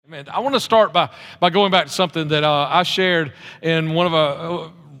Man, I want to start by going back to something that I shared in one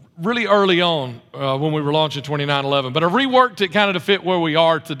of really early on when we were launching 2911, but I reworked it kind of to fit where we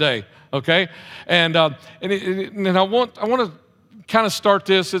are today. Okay, and I want to kind of start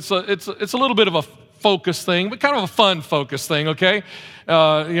this. It's a little bit of a focus thing, but kind of a fun focus thing. Okay,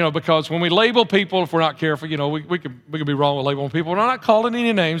 because when we label people, if we're not careful, we could be wrong with labeling people. And I'm not calling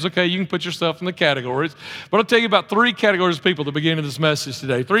any names. Okay, you can put yourself in the categories, but I'll tell you about 3 categories of people at the beginning of this message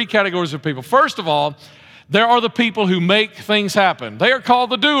today. 3 categories of people. First of all, there are the people who make things happen. They are called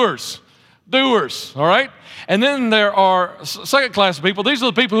the doers. Doers, all right? And then there are second class of people. These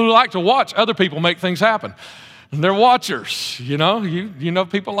are the people who like to watch other people make things happen. And they're watchers, you know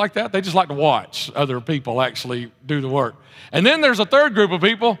people like that. They just like to watch other people actually do the work. And then there's a third group of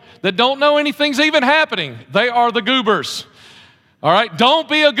people that don't know anything's even happening. They are the goobers, all right? Don't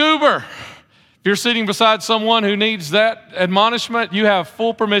be a goober. If you're sitting beside someone who needs that admonishment, you have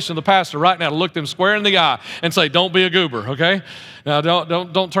full permission of the pastor right now to look them square in the eye and say, don't be a goober, okay? Now,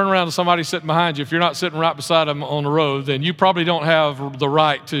 don't turn around to somebody sitting behind you. If you're not sitting right beside them on the road, then you probably don't have the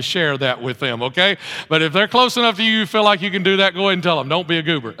right to share that with them, okay? But if they're close enough to you feel like you can do that, go ahead and tell them, don't be a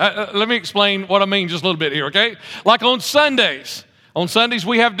goober. Let me explain what I mean just a little bit here, okay? Like on Sundays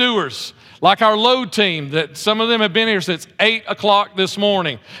we have doers. Like our load team, that some of them have been here since 8 o'clock this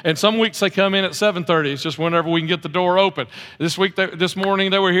morning. And some weeks they come in at 7:30. It's just whenever we can get the door open. This morning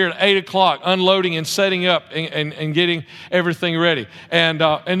they were here at 8 o'clock, unloading and setting up and getting everything ready. And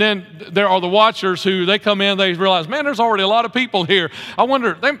then there are the watchers who they come in, they realize, man, there's already a lot of people here. I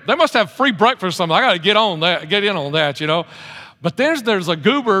wonder, they must have free breakfast or something. I got to get in on that. But there's a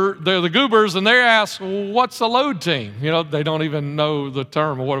goober, they're the goobers, and they ask, what's a load team? They don't even know the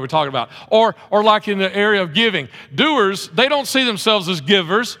term or what are we talking about. Or like in the area of giving. Doers, they don't see themselves as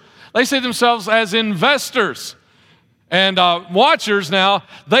givers. They see themselves as investors. And watchers now,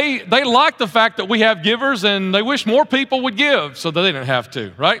 they like the fact that we have givers, and they wish more people would give so that they didn't have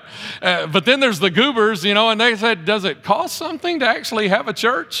to, right? But then there's the goobers, and they said, does it cost something to actually have a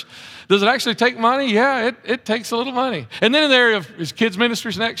church? Does it actually take money? Yeah, it takes a little money. And then in the area of, is kids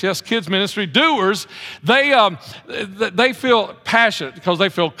ministries next? Yes, kids ministry. Doers, they feel passionate because they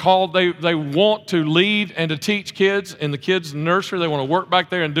feel called. They want to lead and to teach kids in the kids' nursery. They want to work back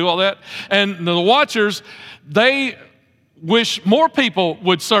there and do all that. And the watchers, they wish more people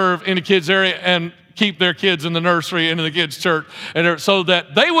would serve in the kids' area and keep their kids in the nursery and in the kids' church, and so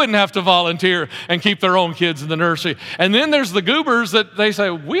that they wouldn't have to volunteer and keep their own kids in the nursery. And then there's the goobers that they say,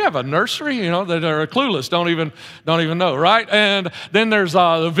 we have a nursery, that are clueless, don't even know, right? And then there's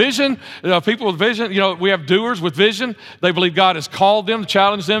the vision, people with vision. We have doers with vision. They believe God has called them,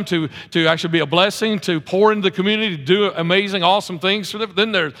 challenged them to actually be a blessing, to pour into the community, to do amazing, awesome things for them.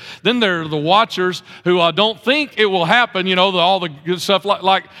 Then there are the watchers who don't think it will happen. All the good stuff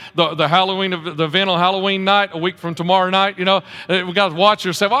like the Halloween, the event on Halloween night, a week from tomorrow night, we got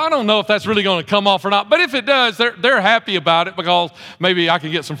watchers say, well, I don't know if that's really going to come off or not, but if it does, they're happy about it because maybe I can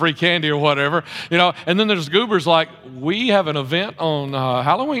get some free candy or whatever, And then there's goobers like, we have an event on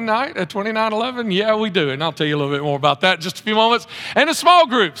Halloween night at 2911. Yeah, we do, and I'll tell you a little bit more about that in just a few moments. And the small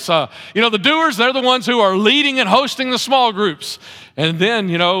groups, the doers, they're the ones who are leading and hosting the small groups. And then,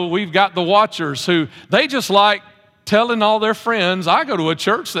 we've got the watchers who they just like telling all their friends, I go to a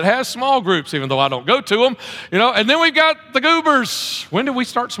church that has small groups, even though I don't go to them, And then we've got the goobers. When did we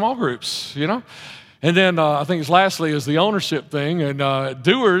start small groups, And then I think lastly is the ownership thing. And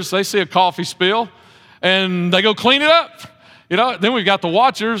doers, they see a coffee spill, and they go clean it up. Then we've got the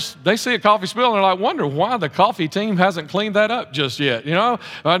watchers. They see a coffee spill, and they're like, wonder why the coffee team hasn't cleaned that up just yet,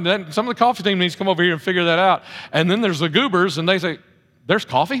 And then some of the coffee team needs to come over here and figure that out. And then there's the goobers, and they say, there's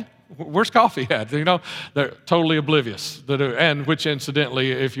coffee? Where's coffee at? They're totally oblivious. And which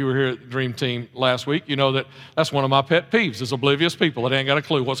incidentally, if you were here at Dream Team last week, that's one of my pet peeves is oblivious people that ain't got a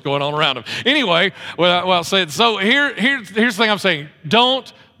clue what's going on around them. Anyway, so here's the thing I'm saying.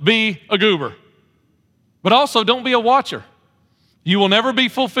 Don't be a goober, but also don't be a watcher. You will never be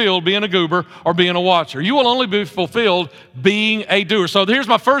fulfilled being a goober or being a watcher. You will only be fulfilled being a doer. So here's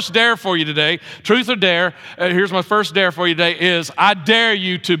my first dare for you today. Truth or dare. Here's my first dare for you today is I dare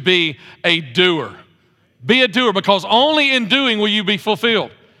you to be a doer. Be a doer, because only in doing will you be fulfilled.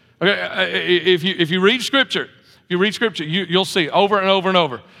 Okay? If you read Scripture, you'll see over and over and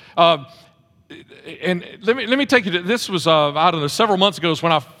over. And let me take you to, this was, several months ago is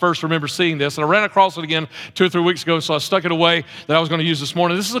when I first remember seeing this, and I ran across it again 2 or 3 weeks ago, so I stuck it away that I was going to use this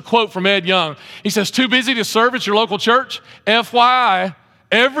morning. This is a quote from Ed Young. He says, too busy to serve at your local church? FYI,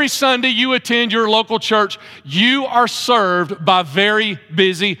 every Sunday you attend your local church, you are served by very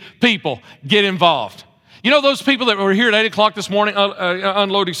busy people. Get involved. You know those people that were here at 8 o'clock this morning,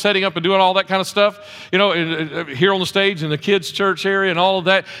 unloading, setting up, and doing all that kind of stuff? You know, here on the stage in the kids' church area and all of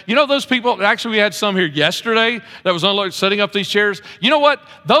that. You know those people, actually we had some here yesterday that was unloading, setting up these chairs. You know what?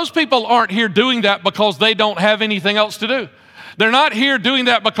 Those people aren't here doing that because they don't have anything else to do. They're not here doing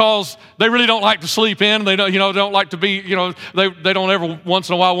that because they really don't like to sleep in. They don't like to be, they don't ever once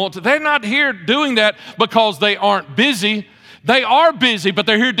in a while want to. They're not here doing that because they aren't busy. They are busy, but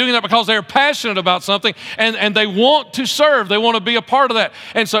they're here doing that because they're passionate about something and they want to serve. They want to be a part of that.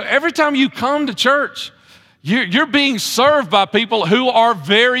 And so every time you come to church, you're being served by people who are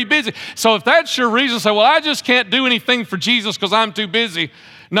very busy. So if that's your reason to say, well, I just can't do anything for Jesus because I'm too busy.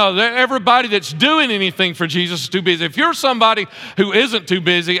 No, everybody that's doing anything for Jesus is too busy. If you're somebody who isn't too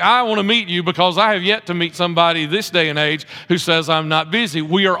busy, I want to meet you because I have yet to meet somebody this day and age who says I'm not busy.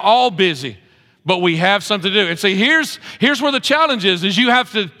 We are all busy. But we have something to do. And see, here's where the challenge is you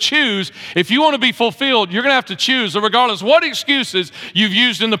have to choose. If you want to be fulfilled, you're going to have to choose, regardless what excuses you've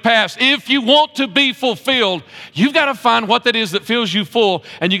used in the past. If you want to be fulfilled, you've got to find what that is that fills you full,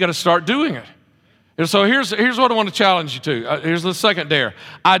 and you got to start doing it. And so here's what I want to challenge you to. Here's the second dare.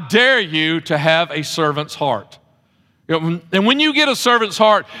 I dare you to have a servant's heart. And when you get a servant's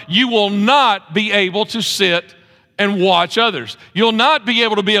heart, you will not be able to sit and watch others. You'll not be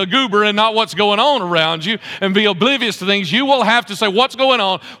able to be a goober and not what's going on around you and be oblivious to things. You will have to say, what's going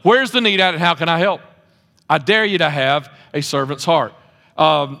on? Where's the need at and how can I help? I dare you to have a servant's heart.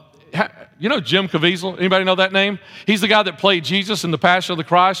 You know Jim Caviezel? Anybody know that name? He's the guy that played Jesus in The Passion of the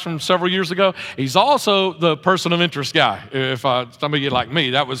Christ from several years ago. He's also the person of interest guy. If some of you like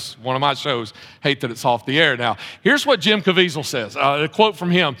me, that was one of my shows. Hate that it's off the air now. Here's what Jim Caviezel says, a quote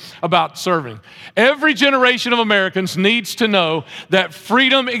from him about serving. Every generation of Americans needs to know that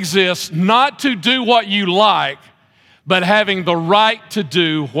freedom exists not to do what you like, but having the right to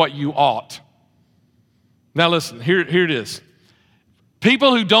do what you ought. Now listen, here it is.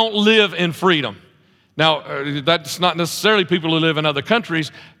 People who don't live in freedom. Now, that's not necessarily people who live in other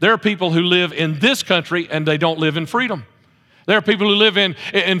countries. There are people who live in this country and they don't live in freedom. There are people who live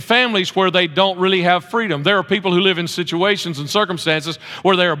in families where they don't really have freedom. There are people who live in situations and circumstances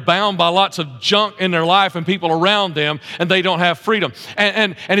where they are bound by lots of junk in their life and people around them, and they don't have freedom.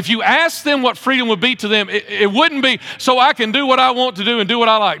 And if you ask them what freedom would be to them, it wouldn't be so I can do what I want to do and do what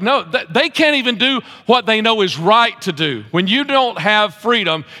I like. No, they can't even do what they know is right to do. When you don't have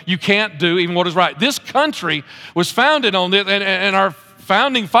freedom, you can't do even what is right. This country was founded on this, and our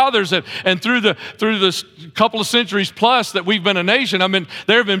founding fathers and through this couple of centuries plus that we've been a nation, I mean,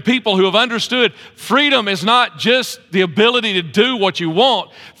 there have been people who have understood freedom is not just the ability to do what you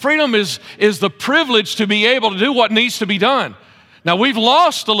want. Freedom is the privilege to be able to do what needs to be done. Now, we've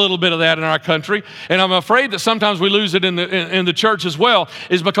lost a little bit of that in our country, and I'm afraid that sometimes we lose it in the church as well,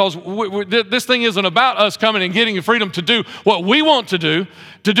 is because this thing isn't about us coming and getting the freedom to do what we want to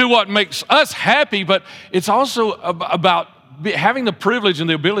do what makes us happy, but it's also about having the privilege and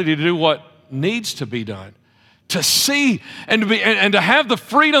the ability to do what needs to be done, to see and to have the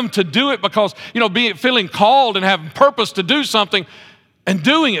freedom to do it because, feeling called and having purpose to do something and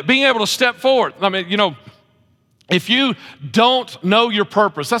doing it, being able to step forward. I mean, if you don't know your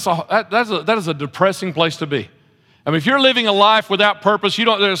purpose, that is a depressing place to be. I mean, if you're living a life without purpose,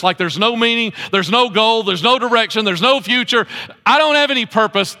 there's no meaning, there's no goal, there's no direction, there's no future. I don't have any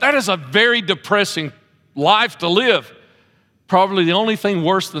purpose. That is a very depressing life to live. Probably the only thing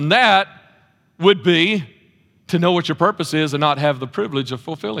worse than that would be to know what your purpose is and not have the privilege of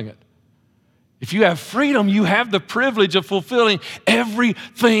fulfilling it. If you have freedom, you have the privilege of fulfilling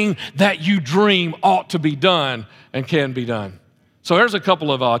everything that you dream ought to be done and can be done. So there's a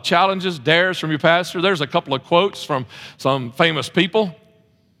couple of challenges, dares from your pastor. There's a couple of quotes from some famous people.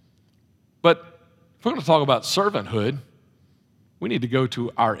 But if we're going to talk about servanthood, we need to go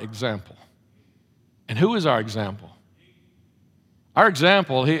to our example. And who is our example? Our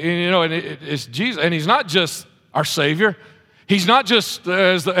example, is Jesus, and he's not just our Savior. He's not just,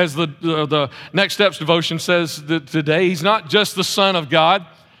 as the Next Steps devotion says today, he's not just the Son of God.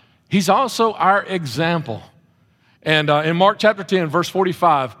 He's also our example. And in Mark chapter 10, verse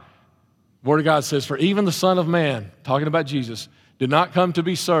 45, the Word of God says, "For even the Son of Man," talking about Jesus, "did not come to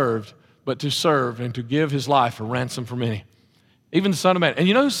be served, but to serve and to give his life a ransom for many." Even the Son of Man. And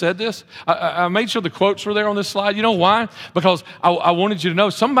you know who said this? I made sure the quotes were there on this slide. You know why? Because I wanted you to know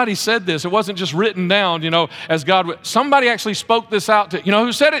somebody said this. It wasn't just written down, as God would. Somebody actually spoke this out to,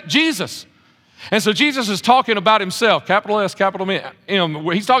 who said it? Jesus. And so Jesus is talking about himself, capital S, capital M.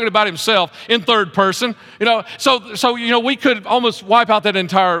 He's talking about himself in third person. So we could almost wipe out that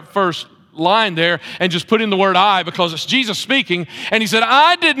entire first line there and just put in the word I because it's Jesus speaking. And he said,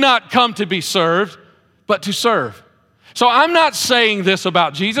 "I did not come to be served, but to serve. So I'm not saying this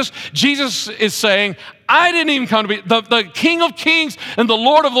about Jesus. Jesus is saying, I didn't even come to be the King of Kings and the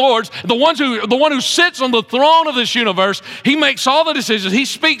Lord of Lords, the one who sits on the throne of this universe. He makes all the decisions. He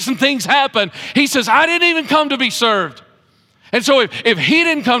speaks and things happen. He says, I didn't even come to be served. And so if he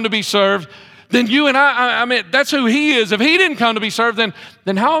didn't come to be served, then you and I mean, that's who he is. If he didn't come to be served,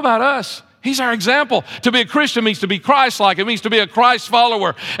 then how about us? He's our example. To be a Christian means to be Christ-like. It means to be a Christ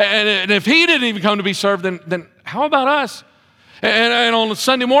follower. And if he didn't even come to be served, then how about us? And on a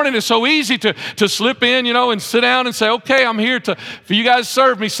Sunday morning, it's so easy to slip in, and sit down and say, okay, I'm here for you guys to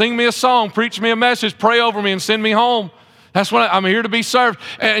serve me, sing me a song, preach me a message, pray over me, and send me home. That's what I'm here to be served.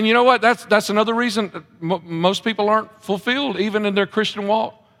 And you know what? That's another reason most people aren't fulfilled, even in their Christian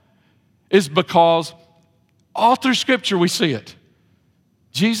walk, is because all through Scripture we see it.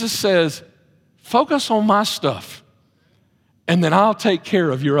 Jesus says, focus on my stuff, and then I'll take care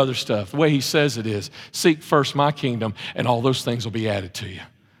of your other stuff. The way he says it is, seek first my kingdom, and all those things will be added to you.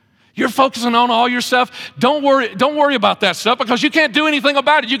 You're focusing on all your stuff. Don't worry about that stuff, because you can't do anything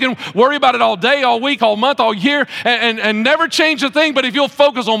about it. You can worry about it all day, all week, all month, all year, and never change a thing. But if you'll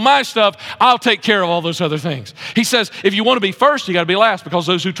focus on my stuff, I'll take care of all those other things. He says, if you want to be first, you got to be last, because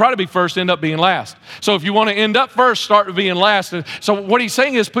those who try to be first end up being last. So if you want to end up first, start being last. And so what he's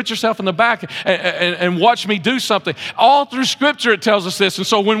saying is, put yourself in the back and watch me do something. All through Scripture it tells us this. And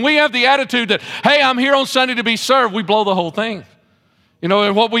so when we have the attitude that, hey, I'm here on Sunday to be served, we blow the whole thing.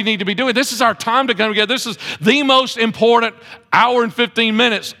 And what we need to be doing. This is our time to come together. This is the most important hour and 15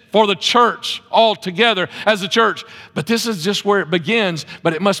 minutes for the church all together as a church. But this is just where it begins.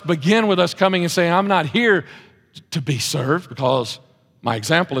 But it must begin with us coming and saying, I'm not here to be served because my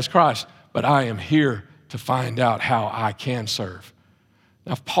example is Christ, but I am here to find out how I can serve.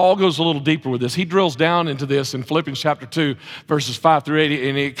 Now, Paul goes a little deeper with this. He drills down into this in Philippians chapter 2, verses 5 through 8,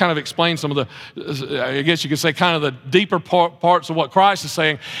 and he kind of explains some of the, I guess you could say, kind of the deeper parts of what Christ is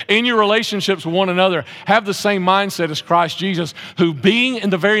saying. In your relationships with one another, have the same mindset as Christ Jesus, who being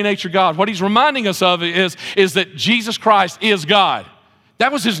in the very nature God, what he's reminding us of is that Jesus Christ is God.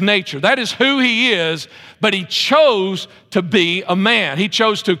 That was his nature. That is who he is, but he chose to be a man. He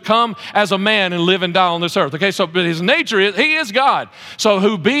chose to come as a man and live and die on this earth. Okay, so but his nature is, he is God. So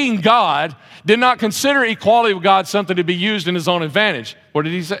who being God did not consider equality with God something to be used in his own advantage. What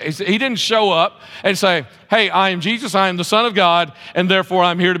did he say? He didn't show up and say, hey, I am Jesus, I am the Son of God, and therefore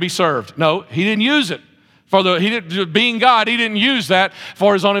I'm here to be served. No, he didn't use it. Being God, he didn't use that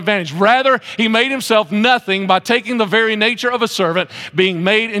for his own advantage. Rather, he made himself nothing by taking the very nature of a servant, being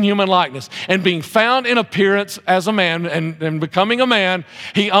made in human likeness, and being found in appearance as a man, and becoming a man,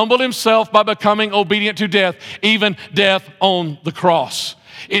 he humbled himself by becoming obedient to death, even death on the cross.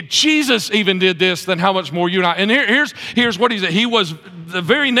 If Jesus even did this, then how much more you and I? And here's what he said. He was the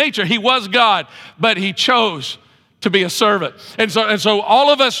very nature, he was God, but he chose to be a servant. And so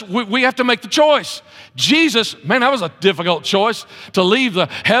all of us, we have to make the choice. Jesus, man, that was a difficult choice to leave the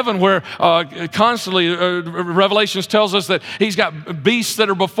heaven where constantly Revelations tells us that he's got beasts that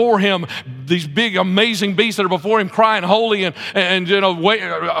are before him, these big, amazing beasts that are before him crying holy and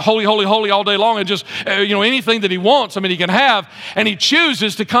holy, holy, holy all day long, and just, anything that he wants, he can have, and he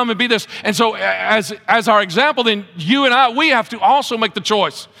chooses to come and be this. And so as our example, then you and I, we have to also make the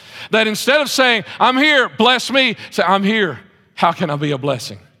choice that instead of saying, I'm here, bless me, say, I'm here, how can I be a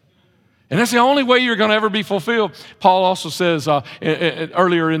blessing? And that's the only way you're going to ever be fulfilled. Paul also says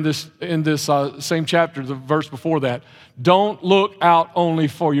earlier in this same chapter, the verse before that, don't look out only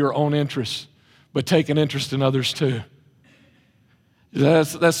for your own interests, but take an interest in others too.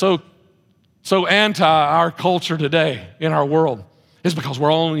 That's so anti our culture today in our world. It's because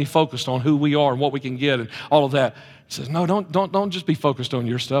we're only focused on who we are and what we can get and all of that. He says, no, don't just be focused on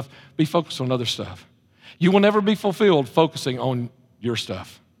your stuff. Be focused on other stuff. You will never be fulfilled focusing on your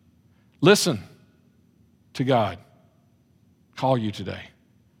stuff. Listen to God call you today.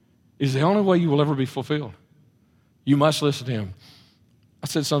 It is the only way you will ever be fulfilled. You must listen to him. I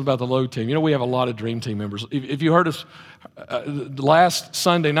said something about the Load team. We have a lot of Dream Team members. If you heard us last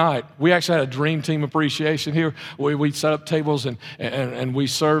Sunday night, we actually had a Dream Team appreciation here. We set up tables and we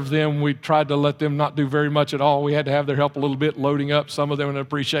served them. We tried to let them not do very much at all. We had to have their help a little bit loading up some of them and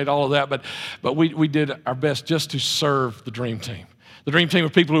appreciate all of that. But we did our best just to serve the Dream Team. The Dream Team are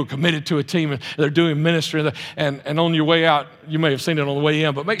people who are committed to a team, and they're doing ministry. And on your way out, you may have seen it on the way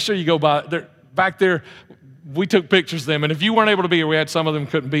in, but make sure you go by. They're back there. we took pictures of them, and if you weren't able to be here, we had some of them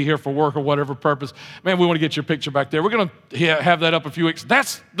couldn't be here for work or whatever purpose. Man, we want to get your picture back there. We're going to have that up a few weeks.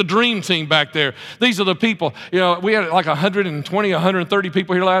 That's the dream team back there. These are the people. You know, we had like 120, 130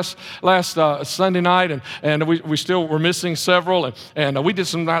 people here last Sunday night, and we still were missing several, and we did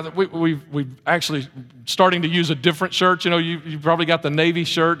some. We actually starting to use a different shirt. You know, you probably got the Navy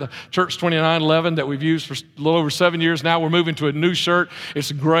shirt, the Church 2911 that we've used for a little over 7 years now. We're moving to a new shirt.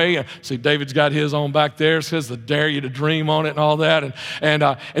 It's gray. See, David's got his on back there. It says the Dare You to Dream on it and all that.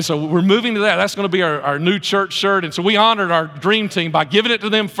 And so we're moving to that. That's going to be our new church shirt. And so we honored our dream team by giving it to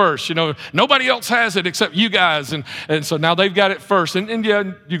them first. You know, nobody else has it except you guys. And so now they've got it first. And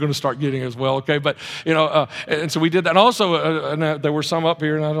yeah, you're going to start getting it as well, okay? But, you know, and so we did that. And also, there were some up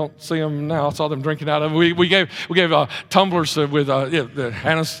here, and I don't see them now. I saw them drinking out of it. We gave tumblers with,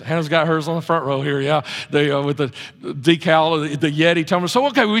 Hannah's got hers on the front row here, yeah, with the decal, the Yeti tumbler. So,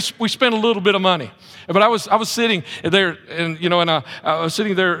 okay, we spent a little bit of money. But I was sitting there, and you know, and I was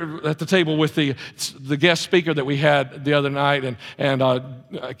sitting there at the table with the guest speaker that we had the other night, and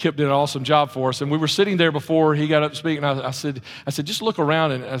Kip did an awesome job for us. And we were sitting there before he got up to speak, and I said, just look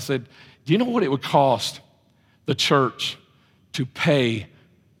around, and I said, do you know what it would cost the church to pay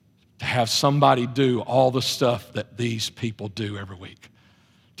to have somebody do all the stuff that these people do every week?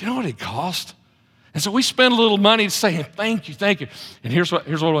 Do you know what it cost? And so we spent a little money saying, thank you. And here's what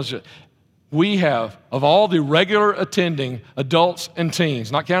it was. We have, of all the regular attending adults and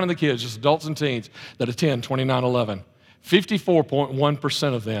teens, not counting the kids, just adults and teens that attend 2911,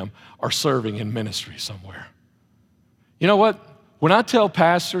 54.1% of them are serving in ministry somewhere. You know what? When I tell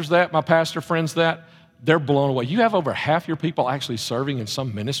pastors that, my pastor friends that, they're blown away. You have over half your people actually serving in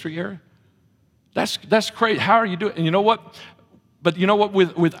some ministry area? That's crazy. How are you doing? And you know what? But you know what?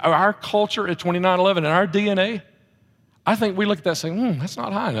 With our culture at 2911 and our DNA, I think we look at that saying, that's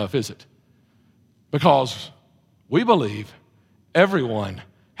not high enough, is it? Because we believe everyone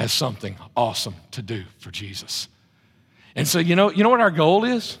has something awesome to do for Jesus. And so you know what our goal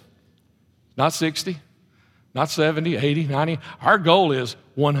is? Not 60, not 70, 80, 90. Our goal is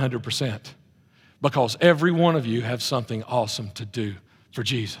 100%. Because every one of you have something awesome to do for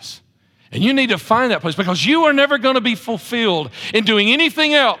Jesus. And you need to find that place, because you are never going to be fulfilled in doing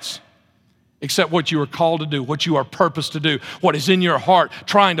anything else except what you are called to do, what you are purposed to do, what is in your heart,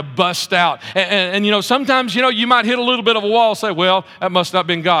 trying to bust out. And you know, sometimes, you know, you might hit a little bit of a wall and say, well, that must not have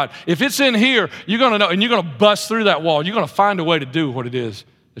been God. If it's in here, you're going to know, and you're going to bust through that wall. You're going to find a way to do what it is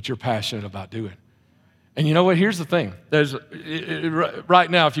that you're passionate about doing. And you know what? Here's the thing.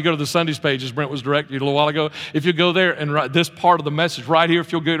 Right now, if you go to the Sundays page, as Brent was directing you a little while ago, if you go there and this part of the message right here,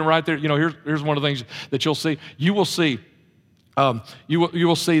 if you'll go right there, you know, here's one of the things that you'll see. You will see you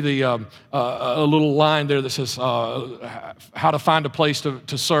will see a little line there that says how to find a place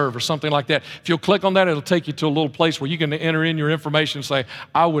to serve or something like that. If you'll click on that, it'll take you to a little place where you can enter in your information and say,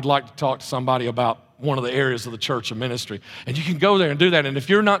 I would like to talk to somebody about one of the areas of the church or ministry. And you can go there and do that. And if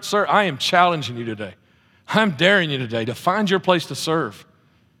you're not serving, I am challenging you today. I'm daring you today to find your place to serve.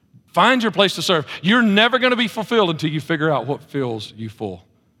 Find your place to serve. You're never going to be fulfilled until you figure out what fills you full.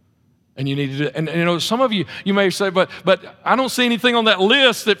 And you need to do it. And you know, some of you may say, but I don't see anything on that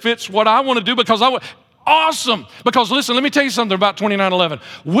list that fits what I want to do because I want. Awesome. Because listen, let me tell you something about 2911.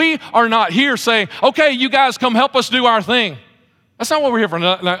 We are not here saying, okay, you guys come help us do our thing. That's not what we're here for.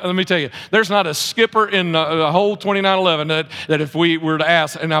 Let me tell you, there's not a skipper in the whole 2911 that if we were to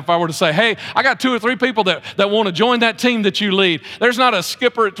ask, and if I were to say, hey, I got 2 or 3 people that want to join that team that you lead, there's not a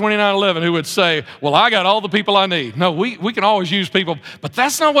skipper at 2911 who would say, well, I got all the people I need. No, we can always use people, but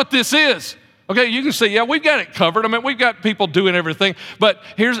that's not what this is. Okay, you can say, yeah, we've got it covered. I mean, we've got people doing everything, but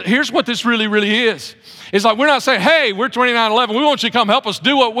here's what this really is. It's like we're not saying, hey, we're 2911. We want you to come help us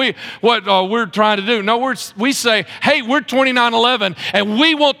do what we're trying to do. No, we say, hey, we're 2911, and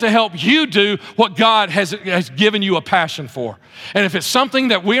we want to help you do what God has given you a passion for. And if it's something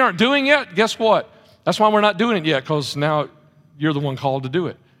that we aren't doing yet, guess what? That's why we're not doing it yet, because now you're the one called to do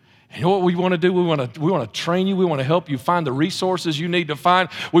it. And you know what we want to do? We want to train you. We want to help you find the resources you need to find.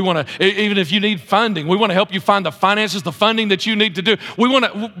 We want to, even if you need funding, we want to help you find the finances, the funding that you need to do. We want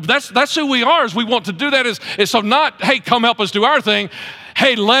to. That's who we are. Is we want to do that. Is so not, hey, come help us do our thing.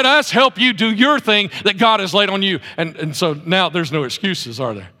 Hey, let us help you do your thing that God has laid on you. And so now there's no excuses,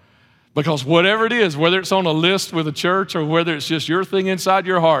 are there? Because whatever it is, whether it's on a list with a church or whether it's just your thing inside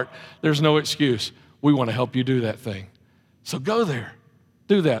your heart, there's no excuse. We want to help you do that thing. So go there.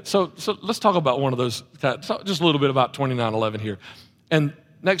 Do that. So let's talk about one of those, just a little bit about 2911 here. And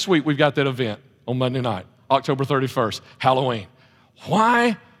next week, we've got that event on Monday night, October 31st, Halloween.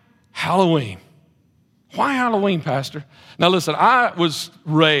 Why Halloween? Why Halloween, Pastor? Now listen, I was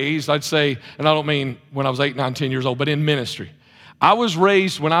raised, I'd say, and I don't mean when I was 8, 9, 10 years old, but in ministry. I was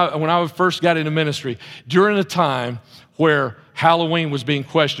raised when I first got into ministry during a time where Halloween was being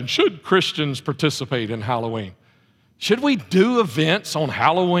questioned. Should Christians participate in Halloween? Should we do events on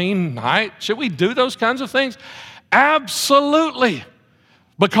Halloween night? Should we do those kinds of things? Absolutely.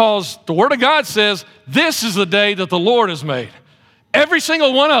 Because the Word of God says, this is the day that the Lord has made. Every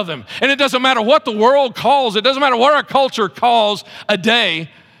single one of them. And it doesn't matter what the world calls, it doesn't matter what our culture calls a day.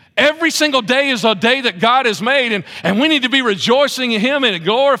 Every single day is a day that God has made, and we need to be rejoicing in Him and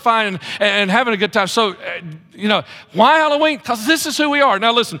glorifying and having a good time. So, why Halloween? Because this is who we are.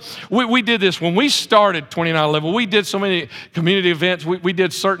 Now listen, we did this. When we started 2911, we did so many community events. We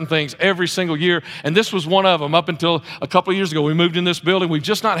did certain things every single year, and this was one of them. Up until a couple of years ago, we moved in this building. We've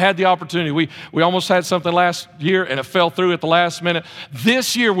just not had the opportunity. We almost had something last year, and it fell through at the last minute.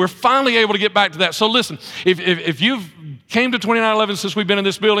 This year, we're finally able to get back to that. So listen, if you've came to 2911 since we've been in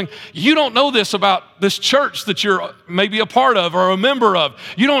this building, you don't know this about this church that you're maybe a part of or a member of.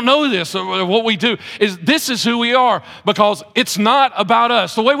 You don't know this. What we do is this is who we are, because it's not about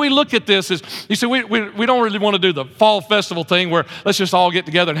us. The way we look at this is, you see, we don't really want to do the fall festival thing where let's just all get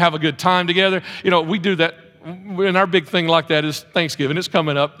together and have a good time together. We do that. And our big thing like that is Thanksgiving. It's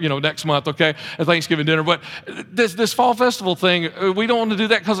coming up, next month, okay, a Thanksgiving dinner. But this fall festival thing, we don't want to do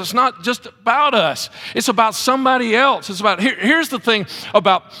that because it's not just about us. It's about somebody else. It's about, here's the thing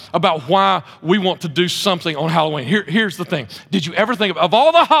about why we want to do something on Halloween. Here's the thing. Did you ever think of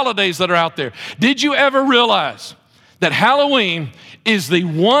all the holidays that are out there, did you ever realize that Halloween is the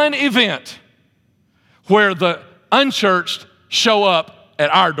one event where the unchurched show up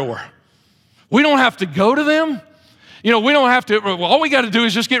at our door? We don't have to go to them. We don't have to, all we got to do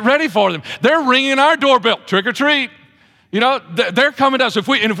is just get ready for them. They're ringing our doorbell, trick or treat. They're coming to us. If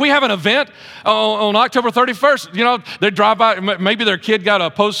we have an event on October 31st, they drive by, maybe their kid got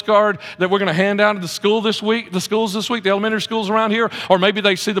a postcard that we're going to hand out to the schools this week, the elementary schools around here, or maybe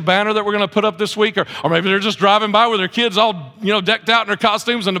they see the banner that we're going to put up this week, or maybe they're just driving by with their kids all, decked out in their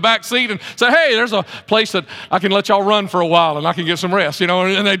costumes in the back seat and say, hey, there's a place that I can let y'all run for a while and I can get some rest,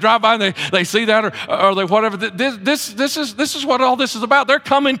 and they drive by and they see that or they whatever. This is what all this is about. They're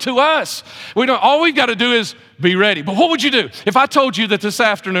coming to us. All we've got to do is be ready. But what would you do if I told you that this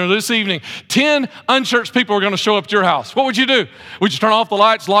afternoon, this evening, 10 unchurched people were going to show up at your house? What would you do? Would you turn off the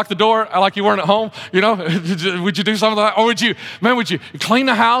lights, lock the door like you weren't at home? Would you do something like that? Or would you clean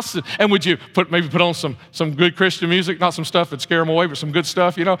the house and would you maybe put on some good Christian music, not some stuff that scare them away, but some good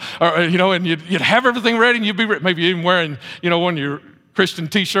stuff, and you'd have everything ready and you'd be ready, maybe even wearing, one of your Christian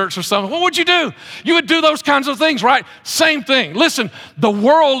t-shirts or something. What would you do? You would do those kinds of things, right? Same thing. Listen, the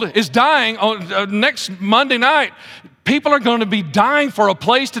world is dying on next Monday night. People are going to be dying for a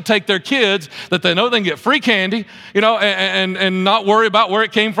place to take their kids that they know they can get free candy, and not worry about where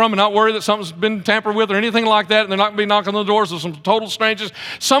it came from and not worry that something's been tampered with or anything like that, and they're not going to be knocking on the doors of some total strangers.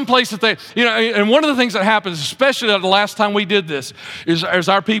 Some place that they, and one of the things that happens, especially the last time we did this, is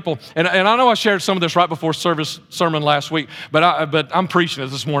our people, and I know I shared some of this right before sermon last week, but I'm preaching it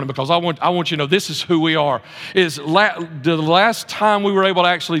this morning because I want you to know this is who we are. The last time we were able to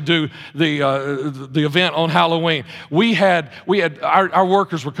actually do the event on Halloween, we had our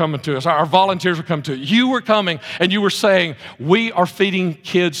workers were coming to us, our volunteers were coming to us. You were coming and you were saying, we are feeding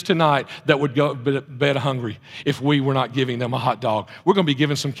kids tonight that would go to bed hungry if we were not giving them a hot dog. We're going to be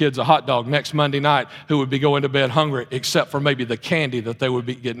giving some kids a hot dog next Monday night who would be going to bed hungry, except for maybe the candy that they would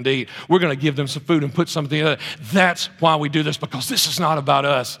be getting to eat. We're going to give them some food and put something in it. That's why we do this, because this is not about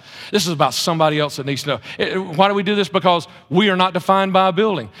us. This is about somebody else that needs to know. Why do we do this? Because we are not defined by a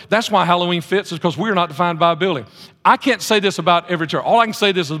building. That's why Halloween fits, is because we are not defined by a building. I can't say this about every church. All I can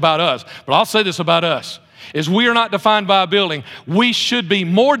say this is about us, but I'll say this about us, is we are not defined by a building. We should be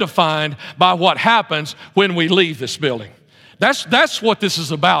more defined by what happens when we leave this building. That's what this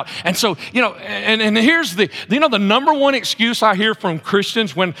is about. And so, and here's the number one excuse I hear from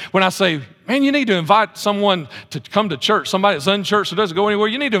Christians when I say, man, you need to invite someone to come to church, somebody that's unchurched that doesn't go anywhere.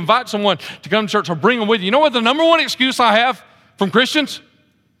 You need to invite someone to come to church or bring them with you. You know what the number one excuse I have from Christians?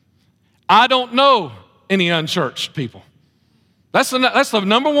 I don't know any unchurched people. That's the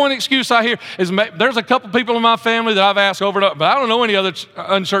number one excuse I hear. There's a couple people in my family that I've asked over and over, but I don't know any other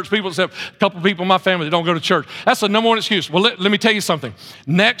unchurched people except a couple people in my family that don't go to church. That's the number one excuse. Well, let me tell you something.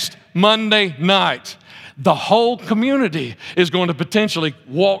 Next Monday night, the whole community is going to potentially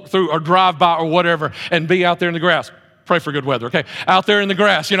walk through or drive by or whatever and be out there in the grass. Pray for good weather, okay? Out there in the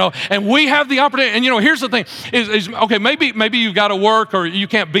grass, and we have the opportunity. And here's the thing: is okay, maybe you've got to work or you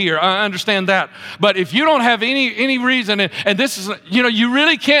can't be here. I understand that, but if you don't have any reason, and this is, you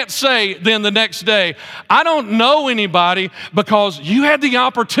really can't say then the next day, I don't know anybody, because you had the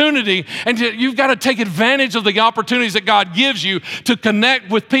opportunity, and you've got to take advantage of the opportunities that God gives you to connect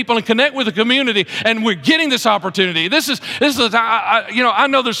with people and connect with the community. And we're getting this opportunity. This is I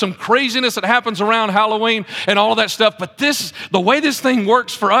know there's some craziness that happens around Halloween and all of that stuff. But the way this thing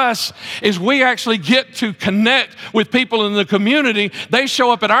works for us is we actually get to connect with people in the community. They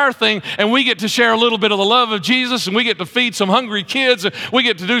show up at our thing, and we get to share a little bit of the love of Jesus, and we get to feed some hungry kids, and we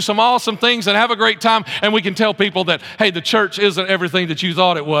get to do some awesome things and have a great time, and we can tell people that, hey, the church isn't everything that you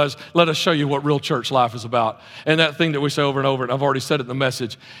thought it was. Let us show you what real church life is about. And that thing that we say over and over, and I've already said it in the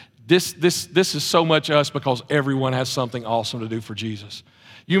message, this is so much us because everyone has something awesome to do for Jesus.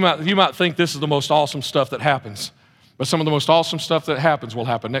 You might think this is the most awesome stuff that happens. But some of the most awesome stuff that happens will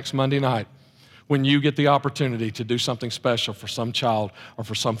happen next Monday night when you get the opportunity to do something special for some child or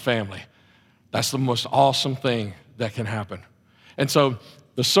for some family. That's the most awesome thing that can happen. And so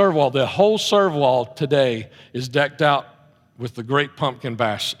the whole serve wall today is decked out with the Great Pumpkin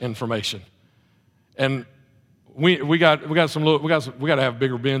Bash information. And we got to have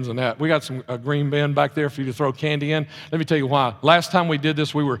bigger bins than that. We got a green bin back there for you to throw candy in. Let me tell you why. Last time we did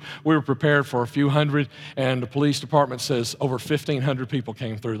this, we were prepared for a few hundred, and the police department says over 1,500 people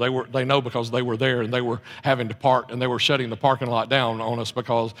came through. They know because they were there, and they were having to park, and they were shutting the parking lot down on us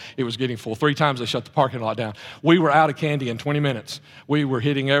because it was getting full. 3 times they shut the parking lot down. We were out of candy in 20 minutes. We were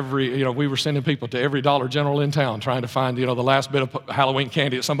hitting we were sending people to every Dollar General in town trying to find the last bit of Halloween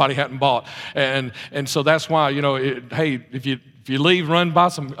candy that somebody hadn't bought, and so that's why. Hey, if you leave, run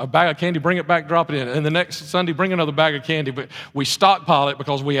buy a bag of candy, bring it back, drop it in. And the next Sunday, bring another bag of candy. But we stockpile it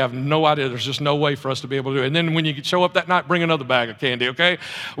because we have no idea. There's just no way for us to be able to do it. And then when you show up that night, bring another bag of candy, okay?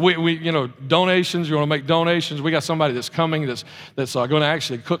 We donations, you want to make donations. We got somebody that's coming that's going to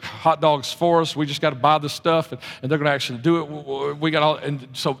actually cook hot dogs for us. We just got to buy the stuff, and they're going to actually do it. We got all, and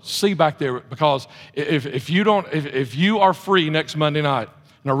so see back there, because if you are free next Monday night,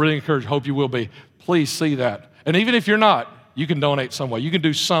 and I really hope you will be, please see that. And even if you're not, you can donate some way. You can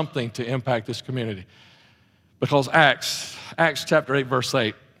do something to impact this community. Because Acts chapter 8, verse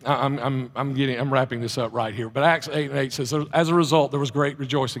 8, I'm wrapping this up right here. But Acts 8:8 says, as a result, there was great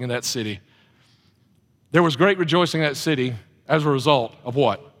rejoicing in that city. There was great rejoicing in that city as a result of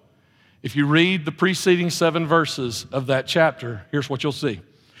what? If you read the preceding 7 verses of that chapter, here's what you'll see.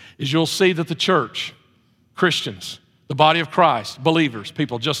 You'll see that the church, Christians, the body of Christ, believers,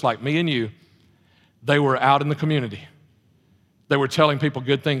 people just like me and you, they were out in the community. They were telling people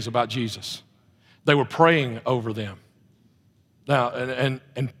good things about Jesus. They were praying over them. Now,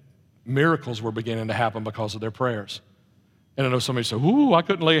 and miracles were beginning to happen because of their prayers. And I know somebody said, ooh, I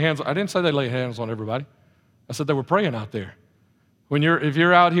couldn't lay hands. I didn't say they lay hands on everybody. I said they were praying out there. If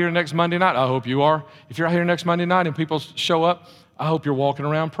you're out here next Monday night, I hope you are. If you're out here next Monday night and people show up, I hope you're walking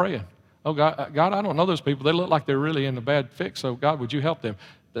around praying. Oh, God, I don't know those people. They look like they're really in a bad fix, so God, would you help them?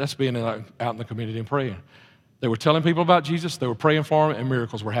 That's being out in the community and praying. They were telling people about Jesus, they were praying for them, and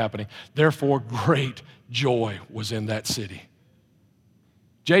miracles were happening. Therefore, great joy was in that city.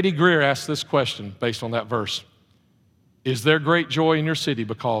 J.D. Greear asked this question based on that verse. Is there great joy in your city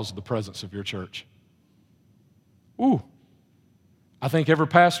because of the presence of your church? Ooh, I think every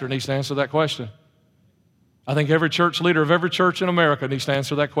pastor needs to answer that question. I think every church leader of every church in America needs to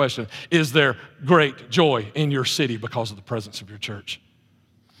answer that question. Is there great joy in your city because of the presence of your church?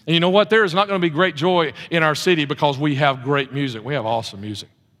 And you know what? There is not going to be great joy in our city because we have great music. We have awesome music.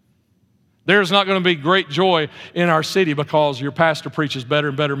 There's not going to be great joy in our city because your pastor preaches better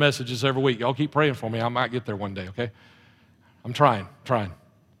and better messages every week. Y'all keep praying for me. I might get there one day, okay? I'm trying.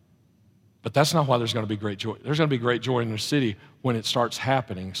 But that's not why there's going to be great joy. There's going to be great joy in the city when it starts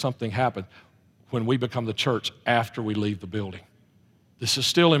happening. Something happens when we become the church after we leave the building. This is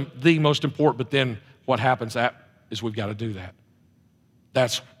still the most important, but then what happens is we've got to do that.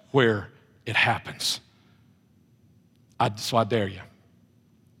 That's where it happens. So I dare you.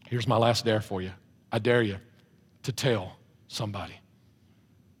 Here's my last dare for you. I dare you to tell somebody.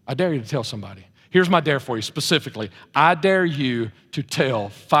 I dare you to tell somebody. Here's my dare for you specifically. I dare you to tell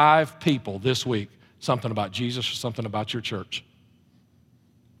 5 people this week something about Jesus or something about your church.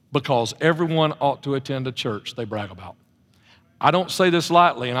 Because everyone ought to attend a church they brag about. I don't say this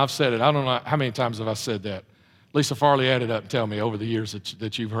lightly, and I've said it. I don't know how many times have I said that. Lisa Farley added up and tell me over the years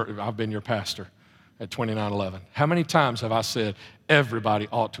that you've heard, I've been your pastor at 2911. How many times have I said everybody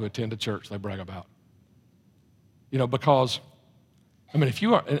ought to attend a church they brag about? Because, if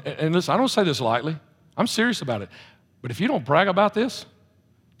you are, and listen, I don't say this lightly. I'm serious about it. But if you don't brag about this,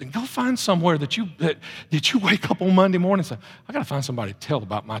 then go find somewhere that you wake up on Monday morning and say, I got to find somebody to tell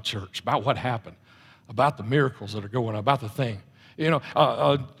about my church, about what happened, about the miracles that are going on, about the thing.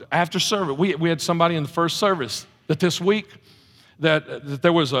 After service, we had somebody in the first service that this week that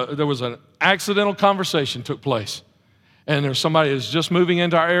there was an accidental conversation took place. And there's somebody that's just moving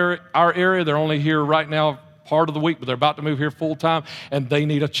into our area. They're only here right now part of the week, but they're about to move here full time, and they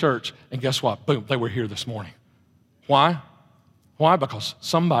need a church. And guess what? Boom, they were here this morning. Why? Why? Because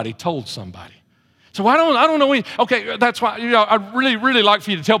somebody told somebody. So I don't know. Okay, that's why, I'd really, really like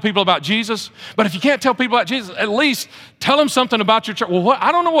for you to tell people about Jesus. But if you can't tell people about Jesus, at least tell them something about your church. Well,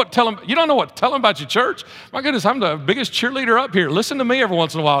 I don't know what to tell them. You don't know what to tell them about your church? My goodness, I'm the biggest cheerleader up here. Listen to me every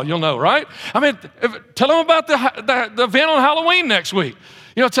once in a while. You'll know, right? I mean, tell them about the event on Halloween next week.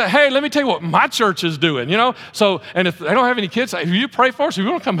 Say, hey, let me tell you what my church is doing, So, and if they don't have any kids, say, will you pray for us? If you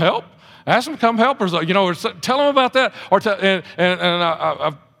want to come help, ask them to come help. Or tell them about that.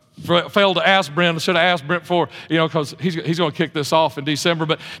 I've failed to ask Brent. I should have asked Brent before, because he's going to kick this off in December.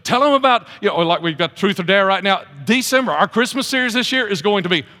 But tell them about, like we've got Truth or Dare right now. December, our Christmas series this year is going to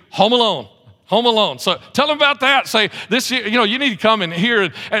be Home Alone. Home Alone. So tell them about that. Say, this year, you need to come in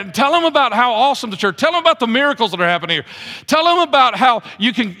here and tell them about how awesome the church. Tell them about the miracles that are happening here. Tell them about how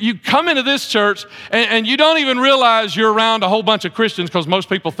you come into this church and you don't even realize you're around a whole bunch of Christians, because most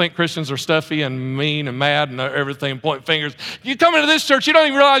people think Christians are stuffy and mean and mad and everything, and point fingers. You come into this church, you don't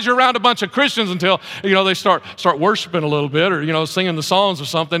even realize you're around a bunch of Christians until, they start worshiping a little bit, or, singing the songs or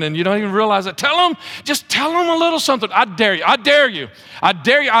something, and you don't even realize it. Just tell them a little something. I dare you.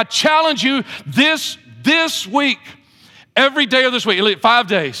 I challenge you this week, every day of this week, 5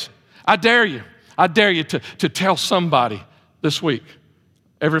 days, I dare you to tell somebody this week,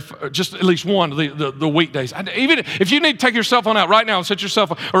 just at least one of the weekdays. Even if you need to take your cell phone out right now and set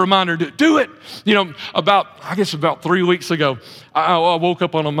yourself a reminder, do it. About 3 weeks ago, I woke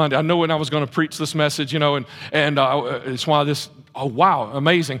up on a Monday. I know when I was going to preach this message, and it's why this, oh wow,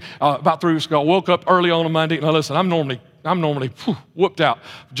 amazing. About 3 weeks ago, I woke up early on a Monday. Now listen, I'm normally whooped out,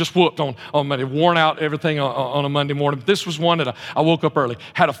 just whooped on Monday, worn out everything on a Monday morning. But this was one that I woke up early,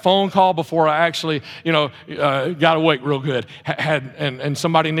 had a phone call before I actually, got awake real good, and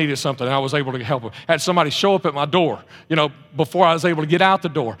somebody needed something, and I was able to help them. Had somebody show up at my door, before I was able to get out the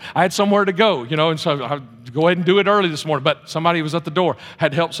door. I had somewhere to go, and so I go ahead and do it early this morning, but somebody was at the door,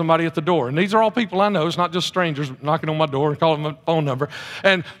 had helped somebody at the door. And these are all people I know. It's not just strangers knocking on my door and calling my phone number.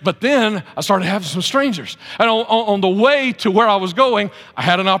 But then I started having some strangers. And on the way to where I was going, I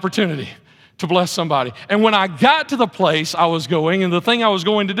had an opportunity to bless somebody. And when I got to the place I was going and the thing I was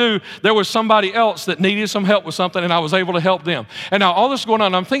going to do, there was somebody else that needed some help with something, and I was able to help them. And now all this is going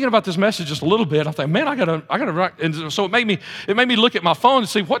on, I'm thinking about this message just a little bit. I think, man, I gotta write. And so it made me look at my phone and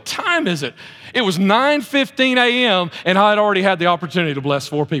see, what time is it? It was 9:15 a.m. and I had already had the opportunity to bless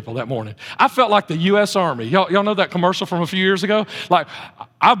 4 people that morning. I felt like the U.S. Army. Y'all know that commercial from a few years ago? Like,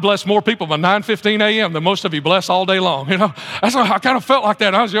 I blessed more people by 9:15 a.m. than most of you bless all day long. That's what I kind of felt like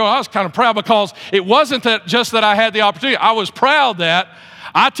that. I was kind of proud, because it wasn't just that I had the opportunity. I was proud that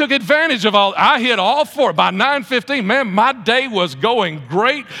I took advantage of I hit all 4. By 9:15, man, my day was going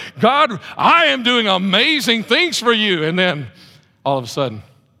great. God, I am doing amazing things for you. And then all of a sudden,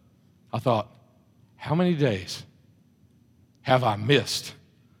 I thought, how many days have I missed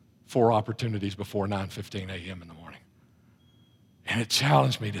 4 opportunities before 9:15 a.m. in the morning? And it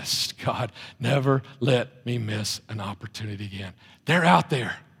challenged me to, God, never let me miss an opportunity again. They're out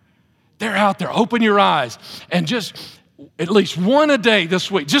there. They're out there. Open your eyes and just at least one a day this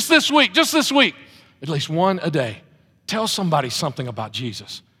week, just this week, at least one a day. Tell somebody something about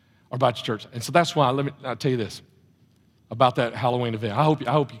Jesus or about your church. And so that's why, I'll tell you this about that Halloween event. I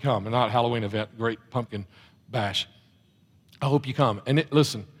hope you come, and not Halloween event, Great Pumpkin Bash. I hope you come. And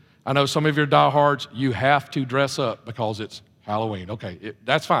listen, I know some of you are diehards. You have to dress up because it's Halloween. Okay,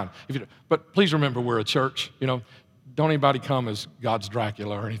 that's fine. But please remember, we're a church. Don't anybody come as God's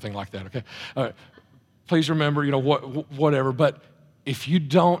Dracula or anything like that. Okay, please remember, whatever. But if you're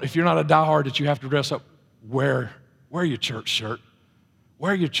not a diehard that you have to dress up, wear your church shirt.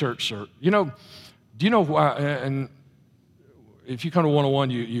 Wear your church shirt. Do you know why? And if you come to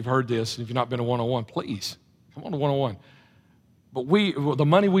 101, you've heard this. If you've not been to 101, please come on to 101. But the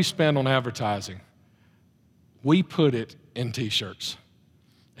money we spend on advertising, we put it in T-shirts.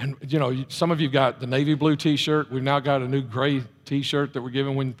 And, some of you got the navy blue T-shirt. We've now got a new gray T-shirt that we're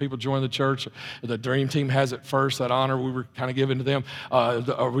giving when people join the church. The Dream Team has it first, that honor we were kind of giving to them.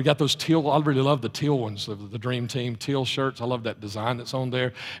 We got those teal, I really love the teal ones, the Dream Team teal shirts. I love that design that's on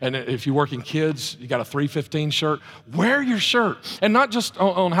there. And if you work in kids, you got a 315 shirt. Wear your shirt. And not just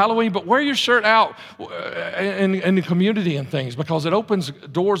on Halloween, but wear your shirt out in the community and things, because it opens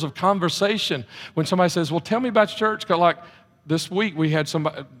doors of conversation. When somebody says, well, tell me about your church, like, this week we had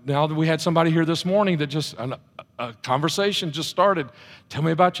somebody here this morning that just a conversation just started. Tell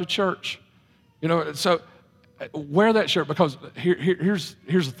me about your church. So wear that shirt, because here's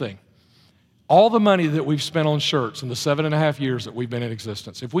the thing. All the money that we've spent on shirts in the 7.5 years that we've been in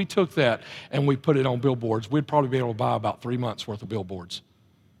existence, if we took that and we put it on billboards, we'd probably be able to buy about 3 months worth of billboards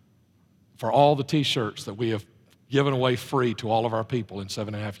for all the T-shirts that we have given away free to all of our people in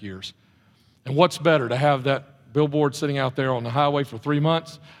 7.5 years. And what's better, to have that billboard sitting out there on the highway for 3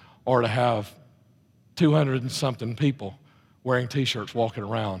 months, or to have 200 and something people wearing T-shirts walking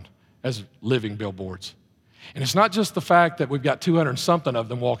around as living billboards? And it's not just the fact that we've got 200 and something of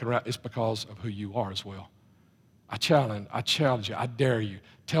them walking around, it's because of who you are as well. I challenge you, I dare you,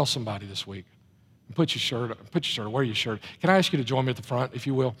 tell somebody this week, put your shirt on, wear your shirt. Can I ask you to join me at the front, if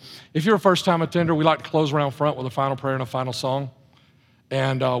you will? If you're a first-time attender, we like to close around front with a final prayer and a final song.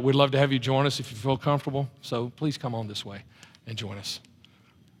 And we'd love to have you join us if you feel comfortable. So please come on this way and join us.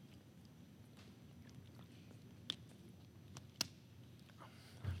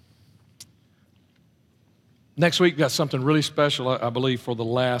 Next week, we've got something really special, I believe, for the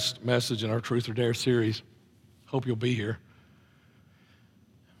last message in our Truth or Dare series. Hope you'll be here.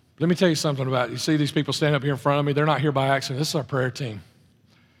 Let me tell you something about it. You see these people standing up here in front of me? They're not here by accident. This is our prayer team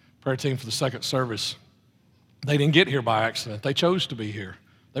for the second service. They didn't get here by accident. They chose to be here.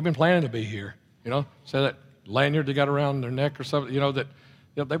 They've been planning to be here. So that lanyard they got around their neck or something, that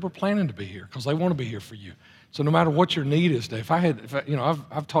they were planning to be here because they want to be here for you. So no matter what your need is today,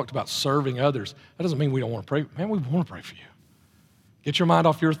 I've talked about serving others. That doesn't mean we don't want to pray. Man, we want to pray for you. Get your mind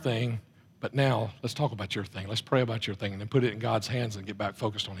off your thing, but now let's talk about your thing. Let's pray about your thing and then put it in God's hands and get back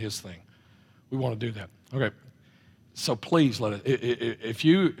focused on His thing. We want to do that. Okay. So please if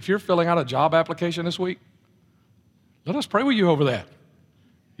you're filling out a job application this week, let us pray with you over that.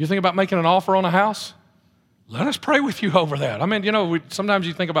 You think about making an offer on a house? Let us pray with you over that. I mean, sometimes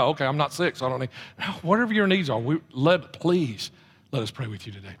you think about, okay, I'm not sick, so I don't need, no, whatever your needs are, please let us pray with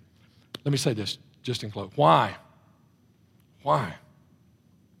you today. Let me say this just in close. Why? Why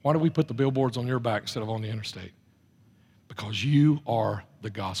do we put the billboards on your back instead of on the interstate? Because you are the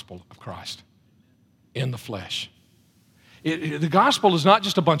gospel of Christ in the flesh. The gospel is not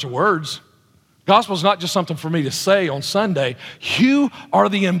just a bunch of words. Gospel is not just something for me to say on Sunday. You are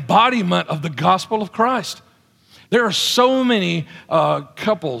the embodiment of the gospel of Christ. There are so many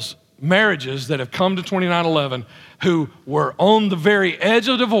couples, marriages that have come to 2911 who were on the very edge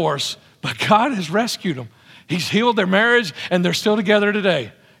of divorce, but God has rescued them. He's healed their marriage, and they're still together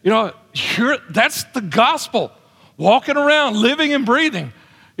today. That's the gospel, walking around, living and breathing.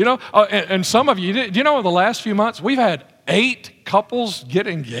 And some of you, in the last few months, we've had 8 couples get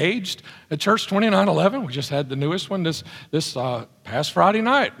engaged at Church 2911. We just had the newest one this past Friday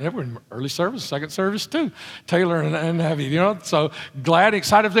night. They were in early service, second service too. Taylor and Abby, so glad,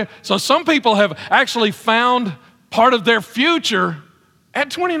 excited for them. So some people have actually found part of their future at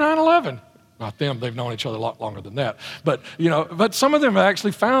 2911. Not them, they've known each other a lot longer than that. But some of them have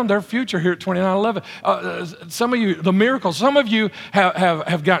actually found their future here at 2911. Some of you, the miracles, some of you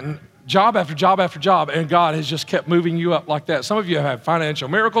have gotten job after job after job, and God has just kept moving you up like that. Some of you have financial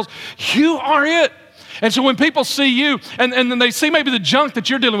miracles. You are it. And so when people see you, and then they see maybe the junk that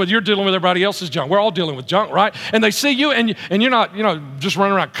you're dealing with everybody else's junk. We're all dealing with junk, right? And they see you, and you're not, just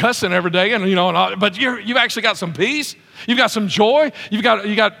running around cussing every day, but you've actually got some peace. You've got some joy. You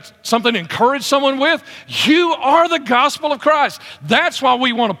got something to encourage someone with. You are the gospel of Christ. That's why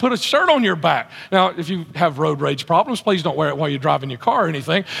we want to put a shirt on your back. Now, if you have road rage problems, please don't wear it while you're driving your car or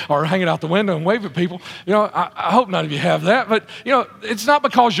anything, or hang it out the window and wave at people. I hope none of you have that. But it's not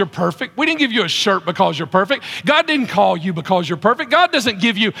because you're perfect. We didn't give you a shirt because you're perfect. God didn't call you because you're perfect. God doesn't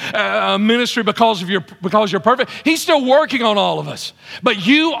give you a ministry because you're perfect. He's still working on all of us. But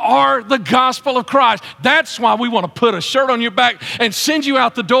you are the gospel of Christ. That's why we want to put a shirt on your back and send you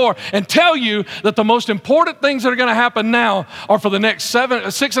out the door and tell you that the most important things that are going to happen now are for the next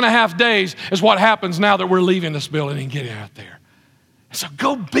 6.5 days is what happens now that we're leaving this building and getting out there. So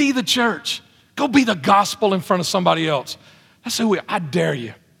go be the church. Go be the gospel in front of somebody else. That's who I dare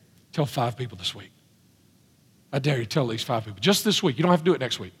you. Tell 5 people this week. I dare you tell at least 5 people. Just this week. You don't have to do it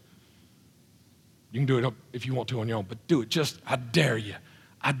next week. You can do it if you want to on your own, but do it. I dare you.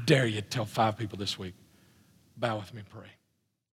 I dare you to tell 5 people this week. Bow with me and pray.